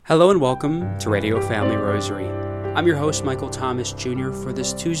Hello and welcome to Radio Family Rosary. I'm your host, Michael Thomas Jr. for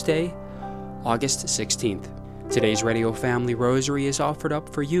this Tuesday, August 16th. Today's Radio Family Rosary is offered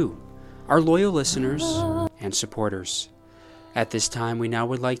up for you, our loyal listeners and supporters. At this time, we now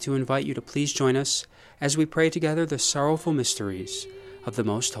would like to invite you to please join us as we pray together the sorrowful mysteries of the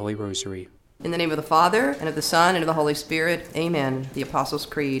Most Holy Rosary. In the name of the Father, and of the Son, and of the Holy Spirit, amen. The Apostles'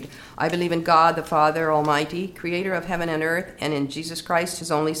 Creed. I believe in God, the Father Almighty, creator of heaven and earth, and in Jesus Christ,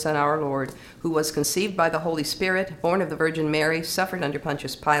 his only Son, our Lord, who was conceived by the Holy Spirit, born of the Virgin Mary, suffered under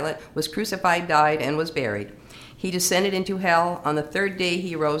Pontius Pilate, was crucified, died, and was buried. He descended into hell. On the third day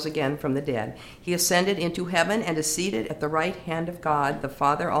he rose again from the dead. He ascended into heaven and is seated at the right hand of God, the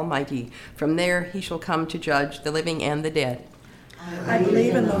Father Almighty. From there he shall come to judge the living and the dead. I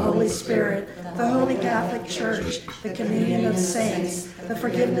believe in the Holy Spirit, the Holy Catholic Church, the communion of saints, the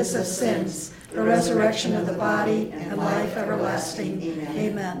forgiveness of sins, the resurrection of the body, and life everlasting.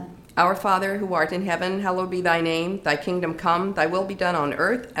 Amen. Our Father, who art in heaven, hallowed be thy name. Thy kingdom come, thy will be done on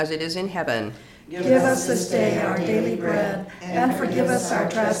earth as it is in heaven. Give us this day our daily bread, and forgive us our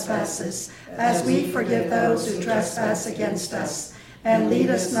trespasses, as we forgive those who trespass against us. And lead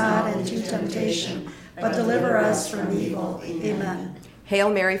us not into temptation, but deliver us from evil. Amen. Hail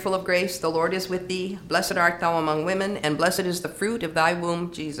Mary, full of grace, the Lord is with thee. Blessed art thou among women, and blessed is the fruit of thy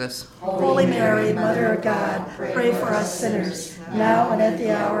womb, Jesus. Holy Mary, Mother of God, pray for us sinners, now and at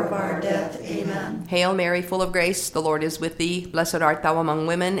the hour of our death. Amen. Hail Mary, full of grace, the Lord is with thee. Blessed art thou among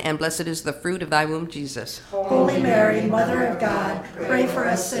women, and blessed is the fruit of thy womb, Jesus. Holy Mary, Mother of God, pray for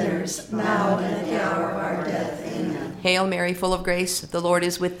us sinners, now and at the hour of our death. Amen. Hail Mary, full of grace, the Lord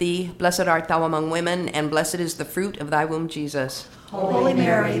is with thee. Blessed art thou among women, and blessed is the fruit of thy womb, Jesus. Holy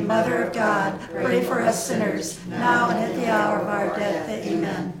Mary, Mother of God, pray for us sinners, now and at the hour of our death.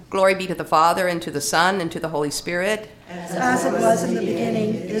 Amen. Glory be to the Father, and to the Son, and to the Holy Spirit. As it was in the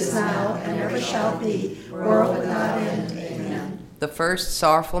beginning, is now, and ever shall be, world without end. Amen. The first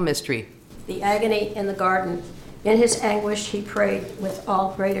sorrowful mystery. The agony in the garden. In his anguish he prayed with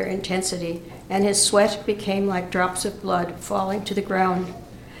all greater intensity, and his sweat became like drops of blood falling to the ground.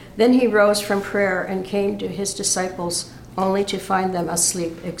 Then he rose from prayer and came to his disciples, only to find them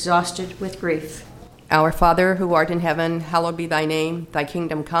asleep, exhausted with grief. Our Father, who art in heaven, hallowed be thy name. Thy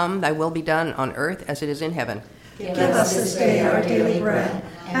kingdom come, thy will be done on earth as it is in heaven. Give us this day our daily bread,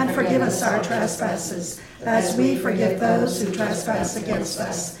 and forgive us our trespasses, as we forgive those who trespass against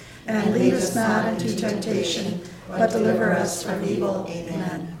us. And lead us not into temptation, but deliver us from evil.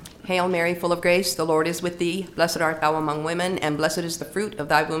 Amen. Hail Mary, full of grace, the Lord is with thee. Blessed art thou among women, and blessed is the fruit of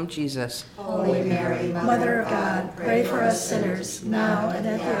thy womb, Jesus. Holy Mary, Mother of God, pray for us sinners, now and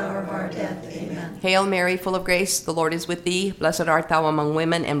at the hour of our death. Amen. Hail Mary, full of grace, the Lord is with thee. Blessed art thou among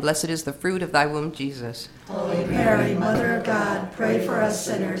women, and blessed is the fruit of thy womb, Jesus. Holy Mary, Mother of God, pray for us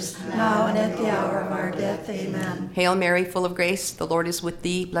sinners, now and at the hour of our death. Amen. Hail Mary, full of grace, the Lord is with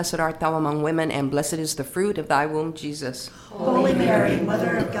thee. Blessed art thou among women, and blessed is the fruit of thy womb, Jesus. Holy Mary,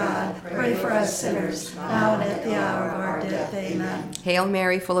 Mother of God, pray for us sinners, now and at the hour of our death. Amen. Hail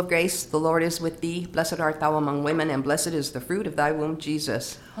Mary, full of grace, the Lord is with thee. Blessed art thou among women, and blessed is the fruit of thy womb,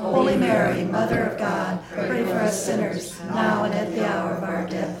 Jesus. Holy Mary, Mother of God, pray for us sinners, now and at the hour of our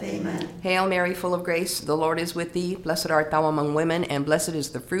death. Amen. Hail Mary, full of grace, the Lord is with thee. Blessed art thou among women, and blessed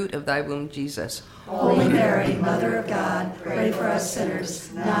is the fruit of thy womb, Jesus. Holy Mary, Mother of God, pray for us sinners,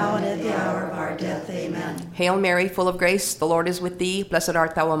 now and at the hour of our death. Amen. Hail Mary, full of grace, the Lord is with thee. Blessed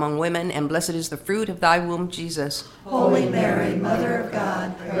art thou among women, and blessed is the fruit of thy womb, Jesus. Holy Mary, Mother of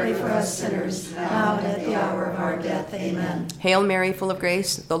God, pray for us sinners, now and at the hour of our death. Amen. Hail Mary, full of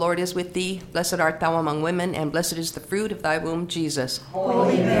grace, the Lord is with thee. Blessed art thou among women, and blessed is the fruit of thy womb, Jesus.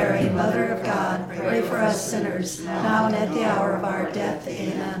 Holy Mary, Mother of God, pray for us sinners, now and at the hour of our death.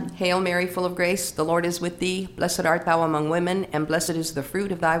 Amen. Hail Mary, full of grace, the Lord is with thee. Blessed art thou among women, and blessed is the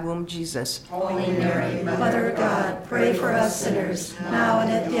fruit of thy womb, Jesus. Holy Mary, Mother of God, pray for us sinners, now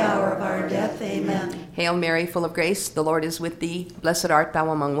and at the hour of our death. Amen. Hail Mary, full of grace, the Lord is with thee. Blessed art thou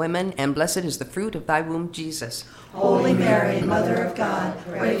among women, and blessed is the fruit of thy womb, Jesus. Holy Mary, Mother of God,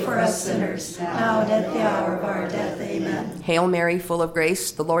 pray for us sinners, now and at the hour of our death. Amen. Hail Mary, full of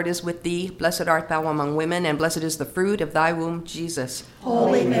grace, the Lord is with thee. Blessed art thou among women, and blessed is the fruit of thy womb, Jesus.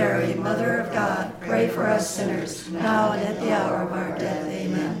 Holy Mary, Mother of God, pray for us sinners, now and at the hour of our death.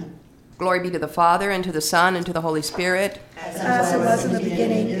 Amen. Glory be to the Father, and to the Son, and to the Holy Spirit. As it was in the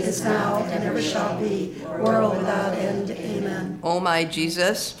beginning, is now, and ever shall be, world without end. Amen. O my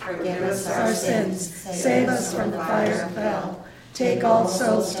Jesus, Forgive us our sins, save us from the fire of hell. Take all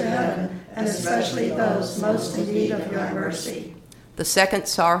souls to heaven, and especially those most in need of your mercy. the second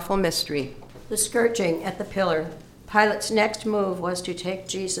sorrowful mystery. The scourging at the pillar. Pilate's next move was to take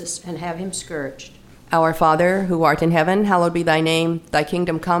Jesus and have him scourged. Our Father, who art in heaven, hallowed be thy name. Thy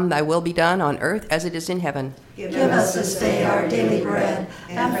kingdom come, thy will be done on earth as it is in heaven. Give us this day our daily bread,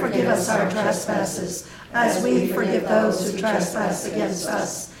 and forgive us our trespasses, as we forgive those who trespass against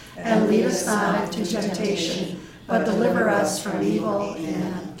us. And lead us not into temptation, but deliver us from evil.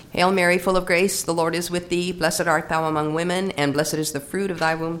 Amen. Hail Mary, full of grace, the Lord is with thee. Blessed art thou among women, and blessed is the fruit of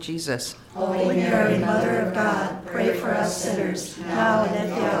thy womb, Jesus. Holy Mary, Mother of God, pray for us sinners, now and at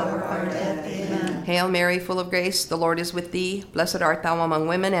the hour of our death. Amen. Hail Mary, full of grace, the Lord is with thee. Blessed art thou among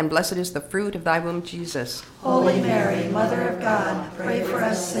women, and blessed is the fruit of thy womb, Jesus. Holy Mary, Mother of God, pray for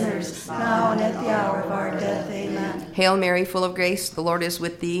us sinners, now and at the hour of our death. Amen. Hail Mary, full of grace, the Lord is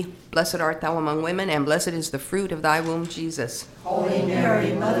with thee. Blessed art thou among women, and blessed is the fruit of thy womb, Jesus. Holy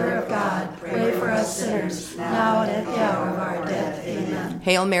Mary, Mother of God, pray for us sinners, now and at the hour of our death. Amen.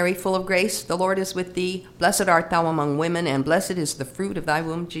 Hail Mary, full of grace, the Lord is with thee. Blessed art thou among women, and blessed is the fruit of thy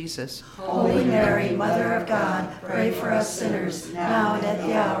womb, Jesus. Holy Mary, Mother of God, pray for us sinners, now and at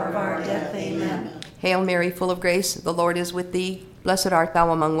the hour of our death. Amen. Hail Mary, full of grace, the Lord is with thee. Blessed art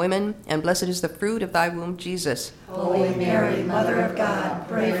thou among women, and blessed is the fruit of thy womb, Jesus. Holy Mary, Mother of God,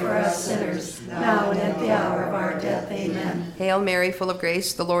 pray for us sinners, now and at the hour of our death. Amen. Hail Mary, full of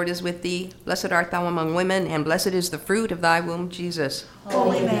grace, the Lord is with thee. Blessed art thou among women, and blessed is the fruit of thy womb, Jesus.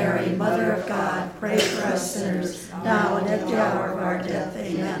 Holy Mary, Mother of God, pray for us sinners, now and at the hour of our death.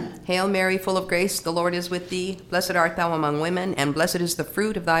 Amen. Hail Mary, full of grace, the Lord is with thee. Blessed art thou among women, and blessed is the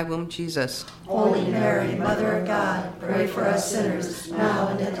fruit of thy womb, Jesus. Holy Mary, Mother of God, pray for us sinners, now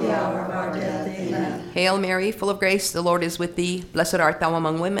and at the hour of our death. Amen. Hail Mary, full of grace, the Lord is with thee. Blessed art thou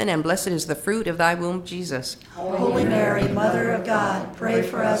among women, and blessed is the fruit of thy womb, Jesus. Holy Mary, Mother of God, pray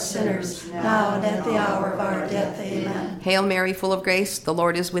for us sinners, now and at the hour of our death. Amen. Hail Mary, full of grace, the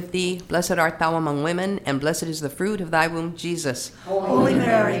Lord is with thee. Blessed art thou among women, and blessed is the fruit of thy womb, Jesus. Holy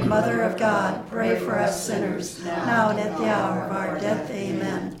Mary, Mother of God, pray for us sinners, now and at the hour of our death.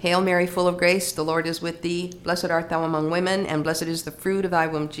 Amen. Hail Mary, full of grace, the Lord is with thee. Blessed art thou among women, and blessed is the fruit of thy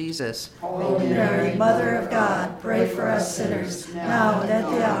womb, Jesus. Holy Mary, Mother of God, pray for us sinners, now and at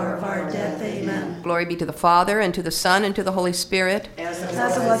the hour of our death. Amen. Glory be to the Father, and to the Son, and to the Holy Spirit. As it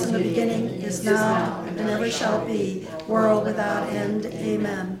was in the beginning, is now, and ever shall be, world without end.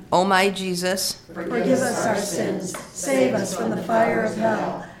 Amen. O my Jesus, Forgive us our sins, save us from the fire of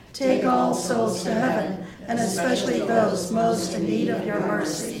hell, take all souls to heaven, and especially those most in need of your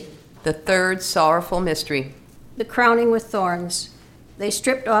mercy. the third sorrowful mystery. The crowning with thorns. They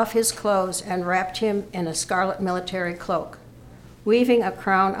stripped off his clothes and wrapped him in a scarlet military cloak. Weaving a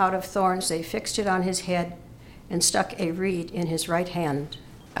crown out of thorns, they fixed it on his head and stuck a reed in his right hand.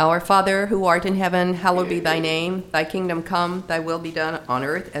 Our Father, who art in heaven, hallowed be thy name. Thy kingdom come, thy will be done on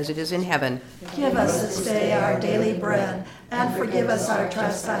earth as it is in heaven. Give us this day our daily bread, and forgive us our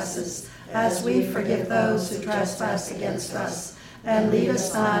trespasses, as we forgive those who trespass against us. And lead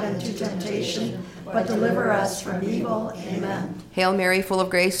us not into temptation, but deliver us from evil. Amen. Hail Mary, full of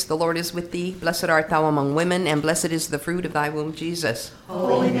grace, the Lord is with thee. Blessed art thou among women, and blessed is the fruit of thy womb, Jesus.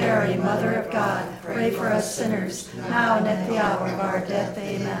 Holy Mary, Mother of God, pray for us sinners, now and at the hour of our death.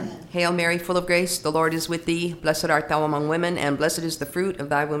 Amen. Hail Mary, full of grace, the Lord is with thee. Blessed art thou among women, and blessed is the fruit of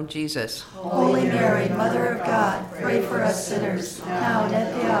thy womb, Jesus. Holy Mary, Mother of God, pray for us sinners, now and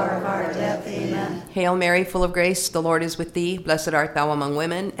at the hour of our death. Amen. Hail Mary, full of grace, the Lord is with thee. Blessed art thou among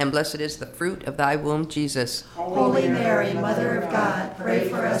women, and blessed is the fruit of thy womb, Jesus. Holy Mary, Mother of God, pray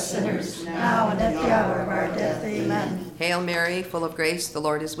for us sinners, now and at the hour of our death. Amen. Hail Mary, full of grace, the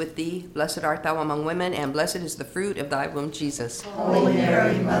Lord is with thee. Blessed art thou among women, and blessed is the fruit of thy womb, Jesus. Holy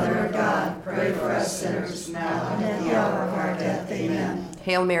Mary, Mother of God, pray for us sinners, now and at the hour of our death. Amen.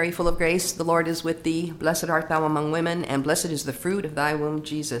 Hail Mary, full of grace, the Lord is with thee. Blessed art thou among women, and blessed is the fruit of thy womb,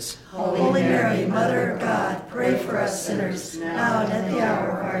 Jesus. Holy Mary, Mother of God, pray for us sinners, now and at the hour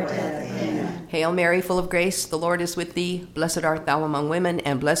of our death. Amen. Hail Mary, full of grace, the Lord is with thee. Blessed art thou among women,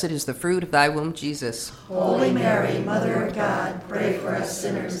 and blessed is the fruit of thy womb, Jesus. Holy Mary, Mother of God, pray for us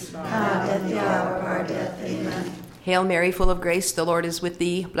sinners, now and at the hour of our death. Amen. Hail Mary, full of grace, the Lord is with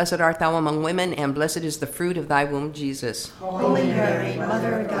thee. Blessed art thou among women, and blessed is the fruit of thy womb, Jesus. Holy Mary,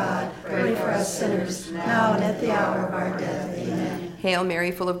 Mother of God, pray for us sinners, now and at the hour of our death. Amen. Hail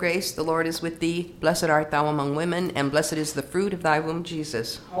Mary, full of grace, the Lord is with thee. Blessed art thou among women, and blessed is the fruit of thy womb,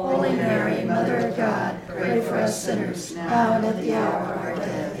 Jesus. Holy Mary, Mother of God, pray for us sinners, now and at the hour of our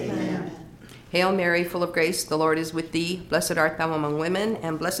death. Amen. Hail Mary, full of grace, the Lord is with thee. Blessed art thou among women,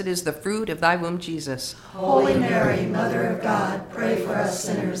 and blessed is the fruit of thy womb, Jesus. Holy Mary, Mother of God, pray for us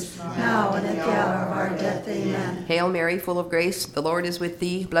sinners, now and at the hour of our death. Amen. Hail Mary, full of grace, the Lord is with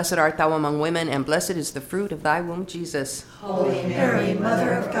thee. Blessed art thou among women, and blessed is the fruit of thy womb, Jesus. Holy Mary,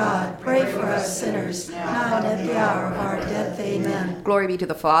 Mother of God, pray for us sinners, now and at the hour of our death. Amen. Glory be to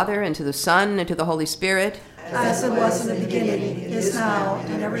the Father, and to the Son, and to the Holy Spirit. As it was in the beginning, is now,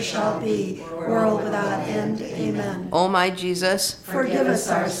 and ever shall be, world without end. Amen. O my Jesus, Forgive us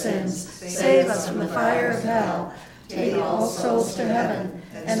our sins, save us from the fire of hell, take all souls to heaven,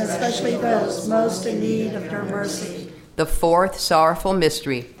 and especially those most in need of your mercy. the fourth sorrowful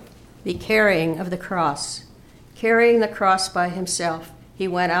mystery. The carrying of the cross. Carrying the cross by himself, he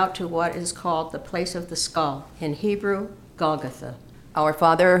went out to what is called the place of the skull, in Hebrew, Golgotha. Our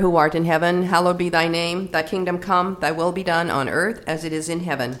Father, who art in heaven, hallowed be thy name. Thy kingdom come, thy will be done on earth as it is in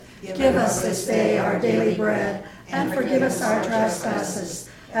heaven. Give us this day our daily bread, and forgive us our trespasses,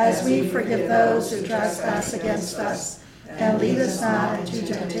 as we forgive those who trespass against us. And lead us not into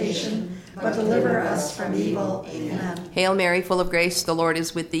temptation, but deliver us from evil. Amen. Hail Mary, full of grace, the Lord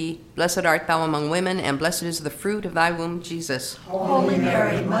is with thee. Blessed art thou among women, and blessed is the fruit of thy womb, Jesus. Holy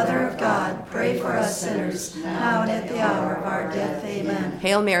Mary, Mother of God, pray for us sinners, now and at the hour of our death. Amen.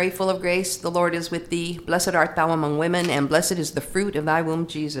 Hail Mary, full of grace, the Lord is with thee. Blessed art thou among women, and blessed is the fruit of thy womb,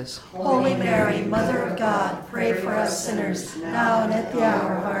 Jesus. Holy Mary, Mother of God, pray for us sinners, now and at the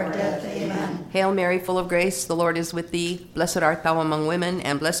hour of our death. Amen. Hail Mary, full of grace, the Lord is with thee. Blessed art thou among women,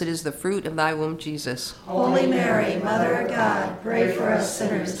 and blessed is the fruit of thy womb, Jesus. Holy Mary, Mother of God, pray for us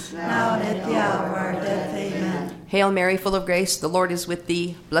sinners, now and at the hour of our death. Amen. Hail Mary, full of grace, the Lord is with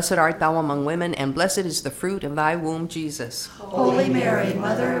thee. Blessed art thou among women, and blessed is the fruit of thy womb, Jesus. Holy Mary,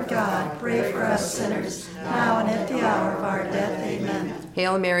 Mother of God, pray for us sinners, now and at the hour of our death. Amen.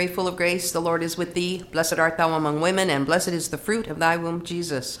 Hail Mary, full of grace, the Lord is with thee. Blessed art thou among women, and blessed is the fruit of thy womb,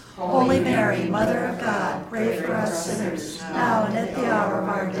 Jesus. Holy Mary, Mother of God, pray for us sinners, now and at the hour of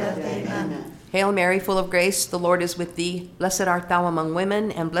our death. Amen. Hail Mary, full of grace, the Lord is with thee. Blessed art thou among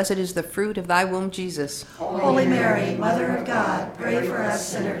women, and blessed is the fruit of thy womb, Jesus. Holy Mary, Mother of God, pray for us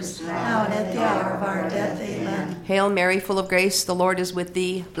sinners, now and at the hour of our death. Amen. Hail Mary, full of grace, the Lord is with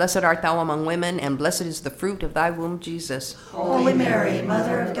thee. Blessed art thou among women, and blessed is the fruit of thy womb, Jesus. Holy Mary,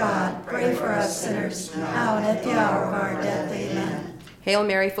 Mother of God, pray for us sinners, now and at the hour of our death. Amen. Hail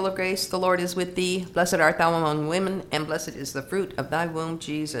Mary, full of grace, the Lord is with thee. Blessed art thou among women, and blessed is the fruit of thy womb,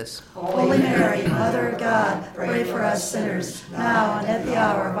 Jesus. Holy Mary, Mother of God, pray for us sinners, now and at the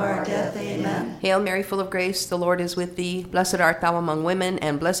hour of our death. Amen. Hail Mary, full of grace, the Lord is with thee. Blessed art thou among women,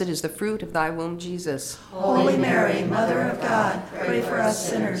 and blessed is the fruit of thy womb, Jesus. Holy Mary, Mother of God, pray for us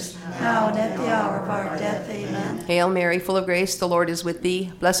sinners, now and at the hour of our death. Amen. Hail Mary, full of grace, the Lord is with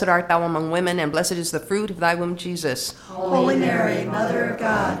thee. Blessed art thou among women, and blessed is the fruit of thy womb, Jesus. Holy Mary, Mother of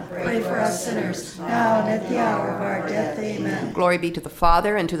God, pray for us sinners, now and at the hour of our death. Amen. Glory be to the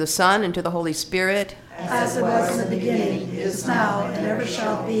Father, and to the Son, and to the Holy Spirit. As it was in the beginning, is now, and ever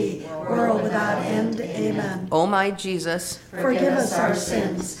shall be, world without end. Amen. O my Jesus, Forgive us our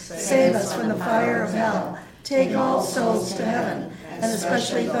sins, save us from the fire of hell, take all souls to heaven, and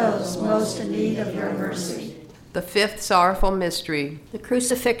especially those most in need of your mercy. the fifth sorrowful mystery. The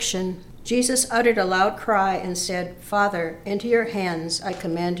crucifixion. Jesus uttered a loud cry and said, Father, into your hands I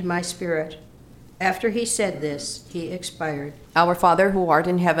commend my spirit. After he said this, he expired. Our Father, who art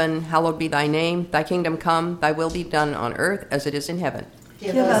in heaven, hallowed be thy name. Thy kingdom come, thy will be done on earth as it is in heaven.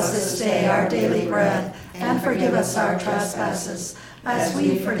 Give us this day our daily bread, and forgive us our trespasses, as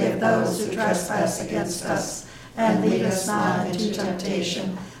we forgive those who trespass against us. And lead us not into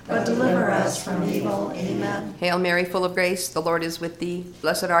temptation, but deliver us from evil. Amen. Hail Mary, full of grace, the Lord is with thee.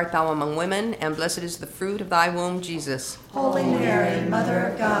 Blessed art thou among women, and blessed is the fruit of thy womb, Jesus. Holy Mary, Mother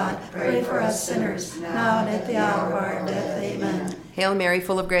of God, pray for us sinners, now and at the hour of our death. Amen. Hail Mary,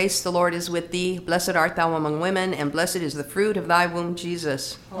 full of grace, the Lord is with thee. Blessed art thou among women, and blessed is the fruit of thy womb,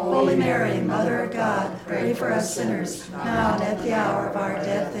 Jesus. Holy Mary, Mother of God, pray for us sinners, now and at the hour of our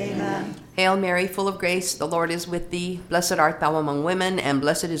death. Amen. Hail Mary, full of grace, the Lord is with thee. Blessed art thou among women, and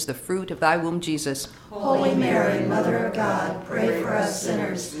blessed is the fruit of thy womb, Jesus. Holy Mary, Mother of God, pray for us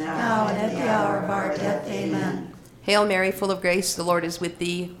sinners, now and at the hour of our death. Amen. Hail Mary, full of grace, the Lord is with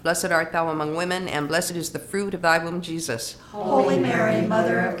thee. Blessed art thou among women, and blessed is the fruit of thy womb, Jesus. Holy Mary,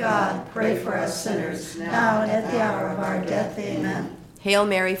 Mother of God, pray for us sinners, now and at the hour of our death. Amen. Hail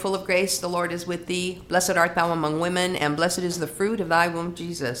Mary, full of grace, the Lord is with thee. Blessed art thou among women, and blessed is the fruit of thy womb,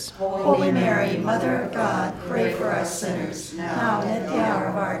 Jesus. Holy Mary, Mother of God, pray for us sinners, now and at the hour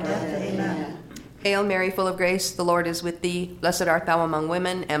of our death. Amen. Hail Mary, full of grace, the Lord is with thee. Blessed art thou among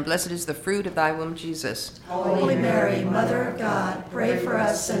women, and blessed is the fruit of thy womb, Jesus. Holy Mary, Mother of God, pray for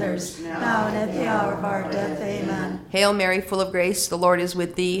us sinners, now and at the hour of our death. Amen. Hail Mary, full of grace, the Lord is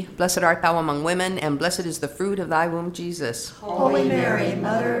with thee. Blessed art thou among women, and blessed is the fruit of thy womb, Jesus. Holy Mary,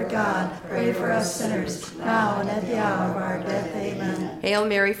 Mother of God, pray for us sinners, now and at the hour of our death. Amen. Hail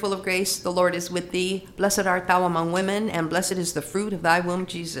Mary, full of grace, the Lord is with thee. Blessed art thou among women, and blessed is the fruit of thy womb,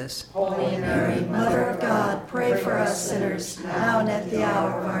 Jesus. Holy Mary, Mother of God, pray for us sinners, now and at the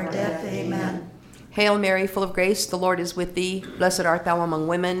hour of our death. Amen. Hail Mary, full of grace, the Lord is with thee. Blessed art thou among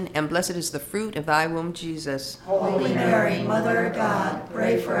women, and blessed is the fruit of thy womb, Jesus. Holy Mary, Mother of God,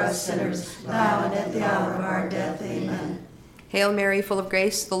 pray for us sinners, now and at the hour of our death. Amen. Hail Mary, full of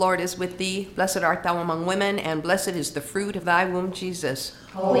grace, the Lord is with thee. Blessed art thou among women, and blessed is the fruit of thy womb, Jesus.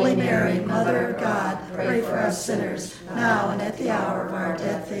 Holy Mary, Mother of God, pray for us sinners, now and at the hour of our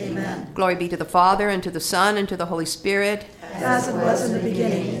death. Amen. Glory be to the Father, and to the Son, and to the Holy Spirit. As it was in the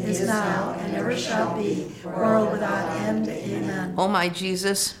beginning, is now, and ever shall be, world without end. Amen. O my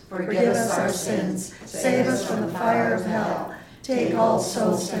Jesus, Forgive us our sins, save us from the fire of hell, take all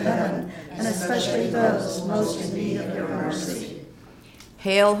souls to heaven, and especially those most in need of your mercy.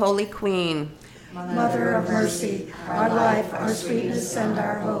 Hail, Holy Queen. Mother of mercy, our life, our sweetness, and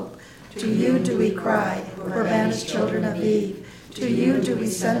our hope. To you do we cry, poor banished children of Eve. To you do we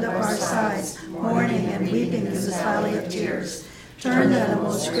send up our sighs, mourning and weeping in this valley of tears. Turn then, O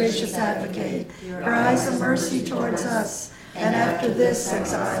most gracious advocate, your eyes of mercy towards us, and after this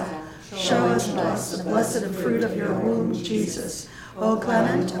exile, show unto us the blessed fruit of your womb, Jesus. O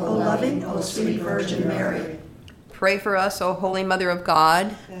clement, O loving, O sweet Virgin Mary. Pray for us, O Holy Mother of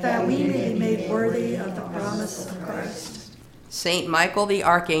God. That we may be made worthy of the promise of Christ. Saint Michael the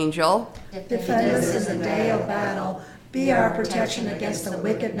Archangel, Defend us in the day of battle. Be our protection against the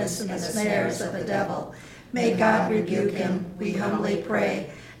wickedness and the snares of the devil. May God rebuke him, we humbly pray.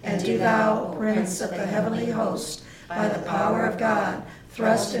 And do thou, Prince of the heavenly host, by the power of God,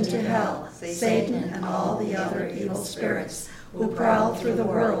 thrust into hell Satan and all the other evil spirits who prowl through the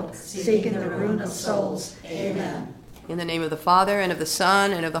world, seeking the ruin of souls. Amen. in the name of the Father, and of the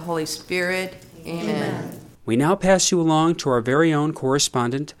Son, and of the Holy Spirit. Amen. We now pass you along to our very own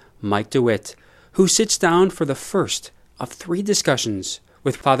correspondent, Mike DeWitt, who sits down for the first of 3 discussions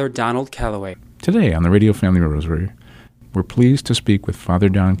with Father Donald Calloway. Today on the Radio Family Rosary, we're pleased to speak with Father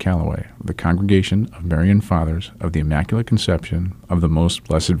Don Calloway of the Congregation of Marian Fathers of the Immaculate Conception of the Most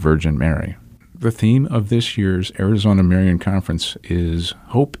Blessed Virgin Mary. The theme of this year's Arizona Marian Conference is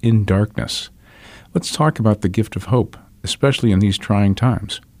Hope in Darkness. Let's talk about the gift of hope, especially in these trying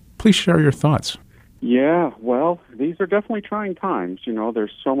times. Please share your thoughts. Yeah, well, these are definitely trying times. You know,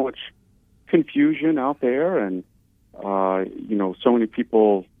 there's so much confusion out there, and, so many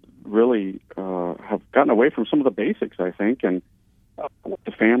people really have gotten away from some of the basics, I think, and what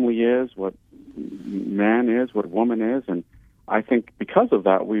the family is, what man is, what woman is, and I think because of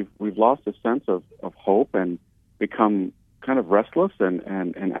that, we've lost a sense of hope and become kind of restless and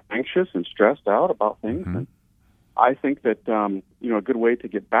anxious and stressed out about things. Mm-hmm. And I think that, a good way to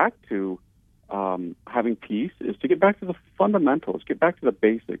get back to having peace is to get back to the fundamentals, get back to the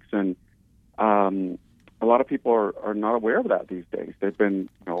basics. And a lot of people are not aware of that these days. They've been,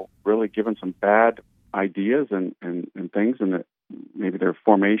 really given some bad ideas and things in maybe their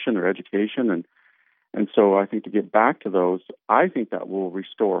formation, their education. And so I think to get back to those, I think that will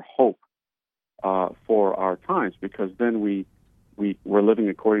restore hope for our times, because then we're living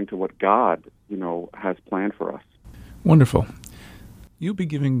according to what God, has planned for us. Wonderful. You'll be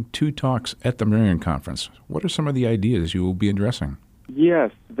giving 2 talks at the Marian Conference. What are some of the ideas you will be addressing?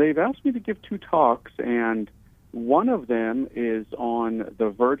 Yes, they've asked me to give 2 talks, and one of them is on the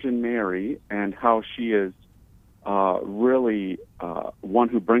Virgin Mary and how she is really one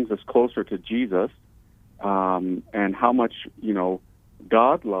who brings us closer to Jesus, and how much,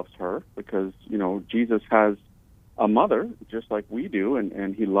 God loves her, because, Jesus has a mother just like we do,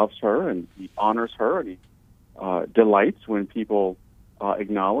 and he loves her, and he honors her, and he delights when people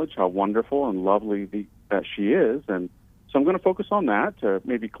acknowledge how wonderful and lovely that she is. And so I'm going to focus on that to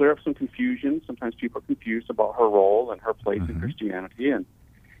maybe clear up some confusion. Sometimes people are confused about her role and her place in Christianity. And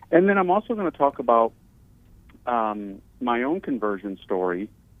then I'm also going to talk about my own conversion story,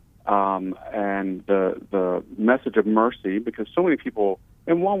 and the message of mercy, because so many people,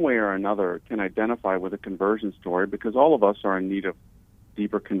 in one way or another, can identify with a conversion story, because all of us are in need of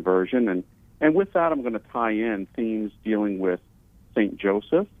deeper conversion. And with that, I'm going to tie in themes dealing with St.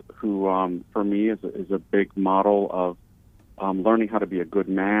 Joseph, who, for me, is a big model of learning how to be a good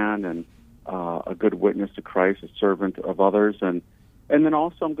man and a good witness to Christ, a servant of others. And And then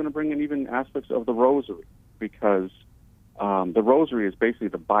also I'm going to bring in even aspects of the rosary, because the rosary is basically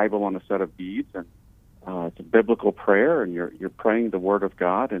the Bible on a set of beads, and it's a biblical prayer, and you're praying the Word of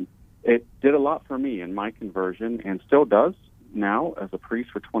God. And it did a lot for me in my conversion, and still does now as a priest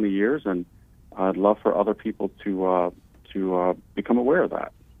for 20 years. And I'd love for other people to become aware of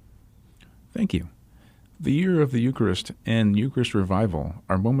that. Thank you. The year of the Eucharist and Eucharist revival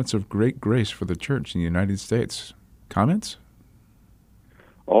are moments of great grace for the Church in the United States. Comments?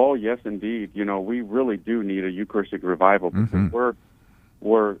 Oh, yes, indeed. We really do need a Eucharistic revival, because we're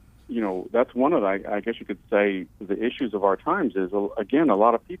that's one of the, I guess you could say, the issues of our times is, again, a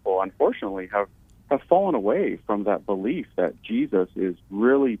lot of people, unfortunately, have fallen away from that belief that Jesus is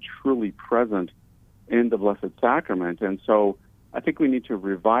really, truly present in the Blessed Sacrament. And so I think we need to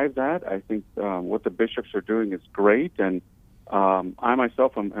revive that. I think what the bishops are doing is great. And I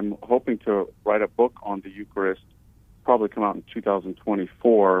myself am hoping to write a book on the Eucharist, probably come out in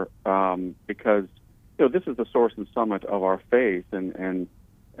 2024, because this is the source and summit of our faith, and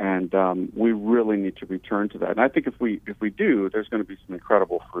we really need to return to that. And I think if we do, there's going to be some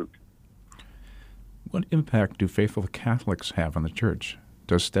incredible fruit. What impact do faithful Catholics have on the Church?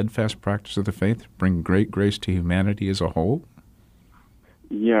 Does steadfast practice of the faith bring great grace to humanity as a whole?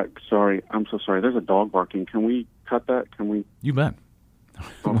 Yeah, sorry. I'm so sorry. There's a dog barking. Can we cut that? Can we? You bet.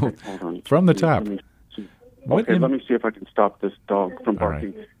 Okay, hold on. From the top. Let me see if I can stop this dog from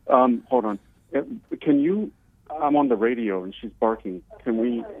barking. Right. Hold on. Can you? I'm on the radio and she's barking. Can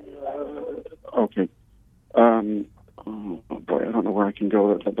we? Okay. Oh boy, I don't know where I can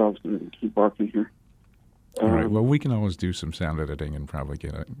go. That dog's going to keep barking here. All right. Well, we can always do some sound editing and probably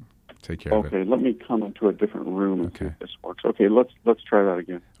take care of it. Okay. Let me come into a different room and see if this works. Okay. Let's try that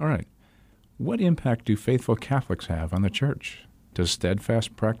again. All right. What impact do faithful Catholics have on the Church? Does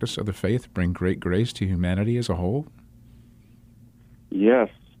steadfast practice of the faith bring great grace to humanity as a whole? Yes,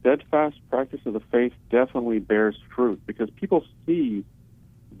 steadfast practice of the faith definitely bears fruit, because people see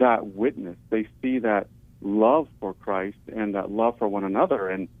that witness. They see that love for Christ and that love for one another.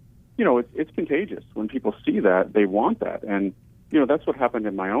 And, it's contagious. When people see that, they want that. And, that's what happened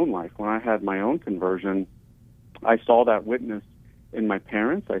in my own life. When I had my own conversion, I saw that witness in my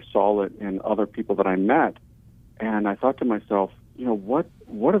parents. I saw it in other people that I met. And I thought to myself, what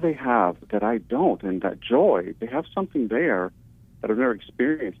do they have that I don't? And that joy, they have something there that I've never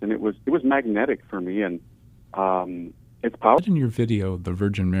experienced. And it was magnetic for me, and it's powerful. In your video, The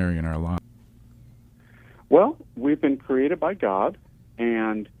Virgin Mary in Our Lives? Well, we've been created by God,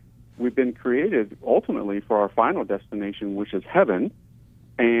 and we've been created ultimately for our final destination, which is heaven,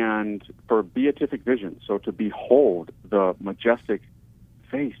 and for beatific vision, so to behold the majestic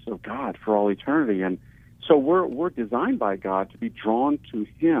face of God for all eternity. And so we're designed by God to be drawn to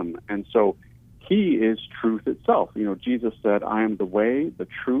Him, and so He is truth itself. Jesus said, "I am the way, the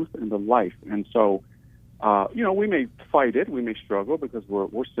truth, and the life." And so, we may fight it, we may struggle, because we're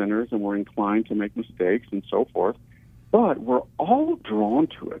sinners and we're inclined to make mistakes and so forth. But we're all drawn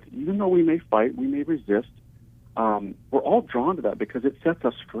to it, even though we may fight, we may resist. We're all drawn to that because it sets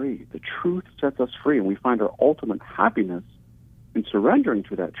us free. The truth sets us free, and we find our ultimate happiness in surrendering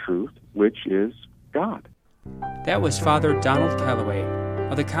to that truth, which is God. That was Father Donald Calloway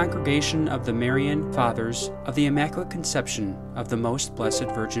of the Congregation of the Marian Fathers of the Immaculate Conception of the Most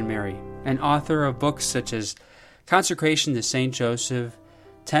Blessed Virgin Mary, and author of books such as Consecration to Saint Joseph,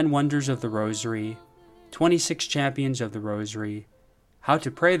 10 Wonders of the Rosary, 26 Champions of the Rosary, How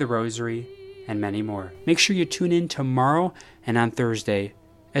to Pray the Rosary, and many more. Make sure you tune in tomorrow and on Thursday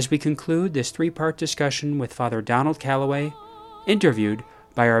as we conclude this 3-part discussion with Father Donald Calloway, interviewed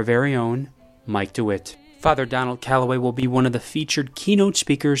by our very own Mike DeWitt. Father Donald Calloway will be one of the featured keynote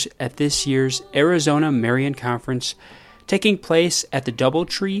speakers at this year's Arizona Marian Conference, taking place at the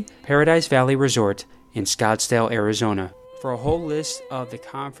Doubletree Paradise Valley Resort in Scottsdale, Arizona. For a whole list of the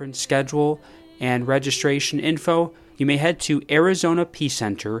conference schedule and registration info, you may head to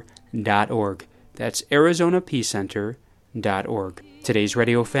ArizonaPeaceCenter.org. That's ArizonaPeaceCenter.org. Today's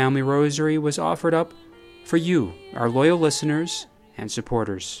Radio Family Rosary was offered up for you, our loyal listeners and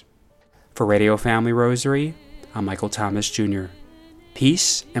supporters. For Radio Family Rosary, I'm Michael Thomas Jr.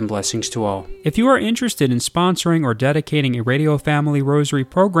 Peace and blessings to all. If you are interested in sponsoring or dedicating a Radio Family Rosary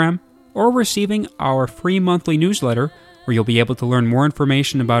program, or receiving our free monthly newsletter, where you'll be able to learn more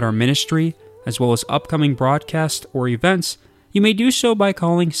information about our ministry, as well as upcoming broadcasts or events, you may do so by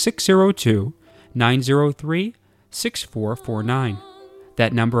calling 602-903-6449.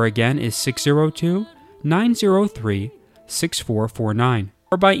 That number again is 602-903-6449.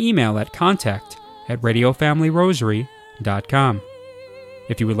 Or by email at contact@radiofamilyrosary.com.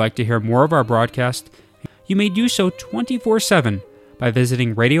 If you would like to hear more of our broadcast, you may do so 24/7 by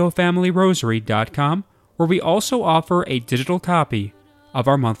visiting RadioFamilyRosary.com, where we also offer a digital copy of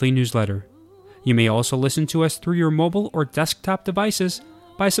our monthly newsletter. You may also listen to us through your mobile or desktop devices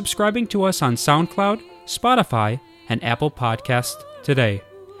by subscribing to us on SoundCloud, Spotify, and Apple Podcasts today.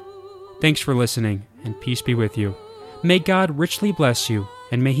 Thanks for listening, and peace be with you. May God richly bless you,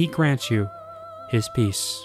 and may He grant you His peace.